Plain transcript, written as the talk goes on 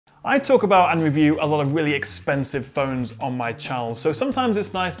I talk about and review a lot of really expensive phones on my channel, so sometimes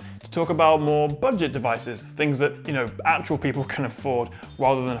it's nice to talk about more budget devices, things that, actual people can afford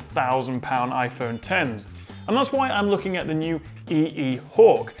rather than £1,000 iPhone Xs. And that's why I'm looking at the new EE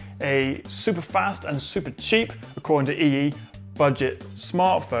Hawk, a super fast and super cheap, according to EE, budget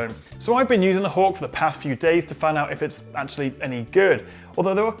smartphone. So I've been using the Hawk for the past few days to find out if it's actually any good.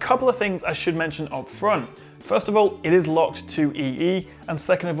 Although there are a couple of things I should mention up front. First of all, it is locked to EE, and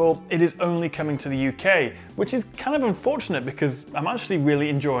second of all, it is only coming to the UK, which is kind of unfortunate because I'm actually really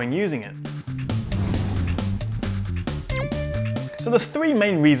enjoying using it. So there's three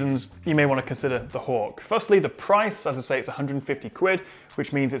main reasons you may want to consider the Hawk. Firstly, the price, as I say, it's 150 quid,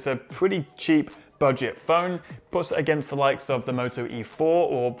 which means it's a pretty cheap budget phone. Puts it against the likes of the Moto E4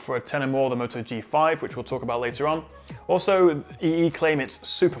 or for a 10 or more, the Moto G5, which we'll talk about later on. Also, EE claim it's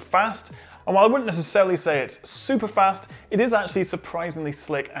super fast. And while I wouldn't necessarily say it's super fast, it is actually surprisingly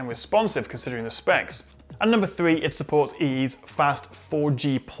slick and responsive considering the specs. And number three, it supports EE's fast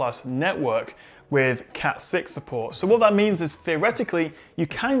 4G plus network with Cat 6 support. So what that means is theoretically, you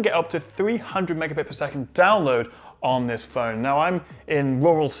can get up to 300 megabit per second download on this phone. Now I'm in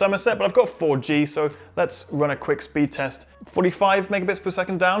rural Somerset, but I've got 4G, so let's run a quick speed test. 45 megabits per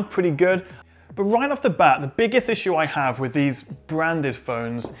second down, pretty good. But right off the bat, the biggest issue I have with these branded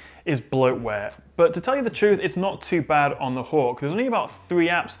phones is bloatware. But to tell you the truth, it's not too bad on the Hawk. There's only about 3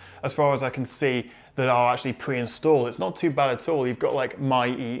 apps, as far as I can see, that are actually pre-installed. It's not too bad at all. You've got like My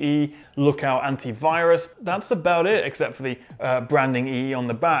EE, Lookout Antivirus. That's about it, except for the branding EE on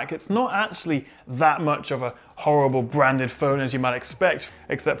the back. It's not actually that much of a horrible branded phone as you might expect,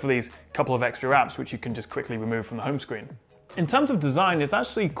 except for these couple of extra apps, which you can just quickly remove from the home screen. In terms of design, it's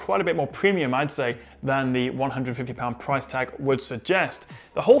actually quite a bit more premium, I'd say, than the £150 price tag would suggest.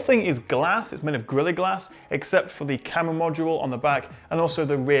 The whole thing is glass, it's made of Gorilla Glass, except for the camera module on the back and also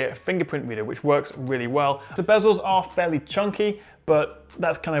the rear fingerprint reader, which works really well. The bezels are fairly chunky, but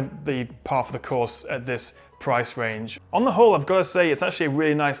that's kind of the par for the course at this price range. On the whole, I've got to say, it's actually a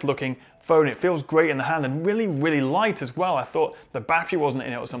really nice looking phone. It feels great in the hand and really, really light as well. I thought the battery wasn't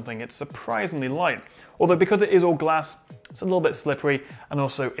in it or something. It's surprisingly light. Although because it is all glass, it's a little bit slippery, and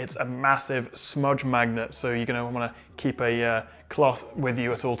also it's a massive smudge magnet, so you're going to want to keep a cloth with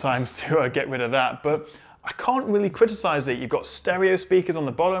you at all times to get rid of that. But I can't really criticize it. You've got stereo speakers on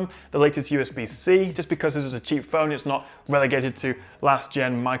the bottom, the latest USB-C. Just because this is a cheap phone, it's not relegated to last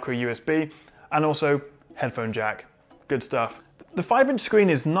gen micro USB, and also headphone jack. Good stuff. The 5-inch screen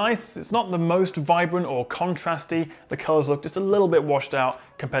is nice. It's not the most vibrant or contrasty. The colors look just a little bit washed out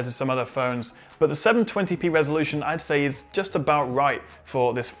compared to some other phones. But the 720p resolution, I'd say, is just about right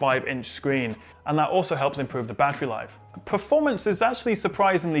for this 5-inch screen. And that also helps improve the battery life. Performance is actually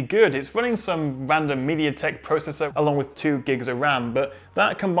surprisingly good. It's running some random MediaTek processor along with 2 gigs of RAM, but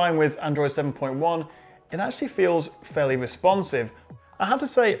that combined with Android 7.1, it actually feels fairly responsive. I have to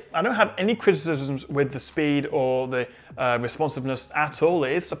say, I don't have any criticisms with the speed or the responsiveness at all.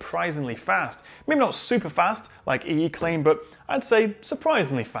 It is surprisingly fast. Maybe not super fast like EE claim, but I'd say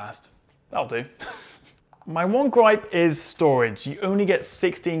surprisingly fast. That'll do. My one gripe is storage. You only get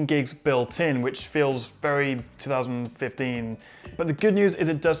 16 gigs built in, which feels very 2015. But the good news is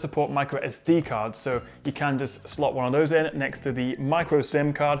it does support micro SD cards, so you can just slot one of those in next to the micro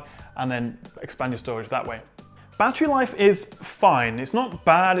SIM card and then expand your storage that way. Battery life is fine. It's not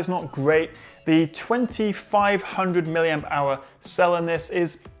bad, it's not great. The 2500 milliamp hour cell in this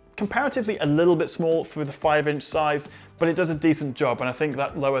is comparatively a little bit small for the 5-inch size, but it does a decent job, and I think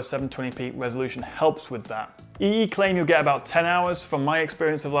that lower 720p resolution helps with that. EE claim you'll get about 10 hours. From my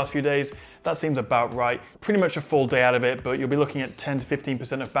experience of the last few days, that seems about right. Pretty much a full day out of it, but you'll be looking at 10 to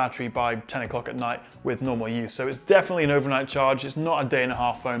 15% of battery by 10 o'clock at night with normal use. So it's definitely an overnight charge. It's not a day and a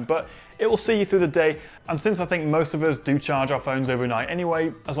half phone, but it will see you through the day. And since I think most of us do charge our phones overnight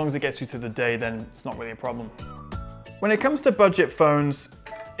anyway, as long as it gets you through the day, then it's not really a problem. When it comes to budget phones,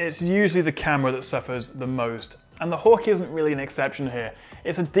 it's usually the camera that suffers the most. And the Hawk isn't really an exception here.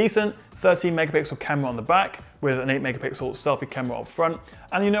 It's a decent 13 megapixel camera on the back with an 8 megapixel selfie camera up front.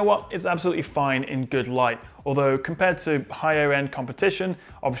 And you know what? It's absolutely fine in good light. Although compared to higher end competition,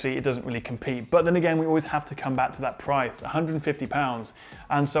 obviously it doesn't really compete. But then again, we always have to come back to that price, £150.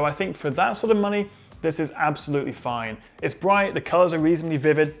 And so I think for that sort of money, this is absolutely fine. It's bright, the colors are reasonably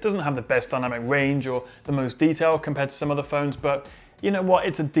vivid, doesn't have the best dynamic range or the most detail compared to some other phones, but you know what?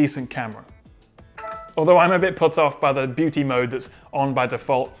 It's a decent camera. Although I'm a bit put off by the beauty mode that's on by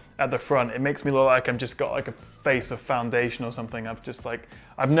default at the front. It makes me look like I've just got like a face of foundation or something.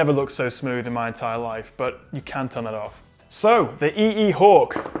 I've never looked so smooth in my entire life, but you can turn that off. So, the EE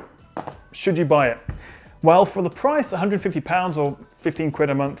Hawk, should you buy it? Well, for the price, £150 or 15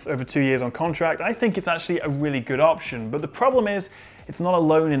 quid a month over 2 years on contract, I think it's actually a really good option. But the problem is, it's not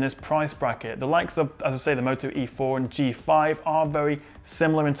alone in this price bracket. The likes of, as I say, the Moto E4 and G5 are very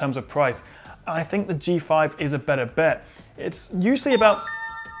similar in terms of price. And I think the G5 is a better bet. It's usually about...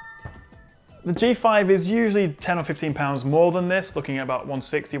 The G5 is usually 10 or 15 pounds more than this, looking at about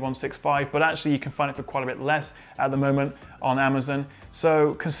 160, 165, but actually you can find it for quite a bit less at the moment on Amazon.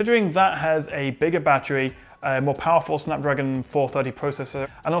 So considering that has a bigger battery, a more powerful Snapdragon 430 processor,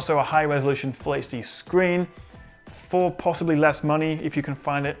 and also a high resolution Full HD screen, for possibly less money if you can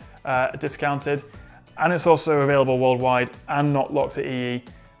find it discounted, and it's also available worldwide and not locked to EE,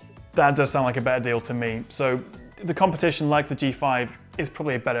 that does sound like a better deal to me. So the competition, like the G5, is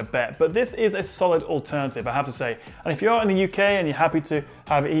probably a better bet, but this is a solid alternative, I have to say. And if you're in the UK and you're happy to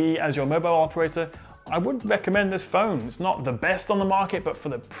have EE as your mobile operator, I would recommend this phone. It's not the best on the market, but for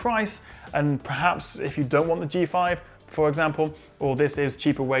the price, and perhaps if you don't want the G5, for example, or this is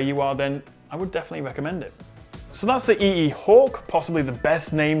cheaper where you are, then I would definitely recommend it. So that's the EE Hawk, possibly the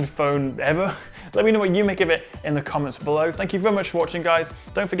best named phone ever. Let me know what you make of it in the comments below. Thank you very much for watching, guys.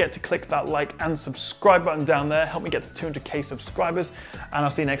 Don't forget to click that like and subscribe button down there. Help me get to 200k subscribers, and I'll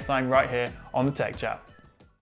see you next time right here on the Tech Chat.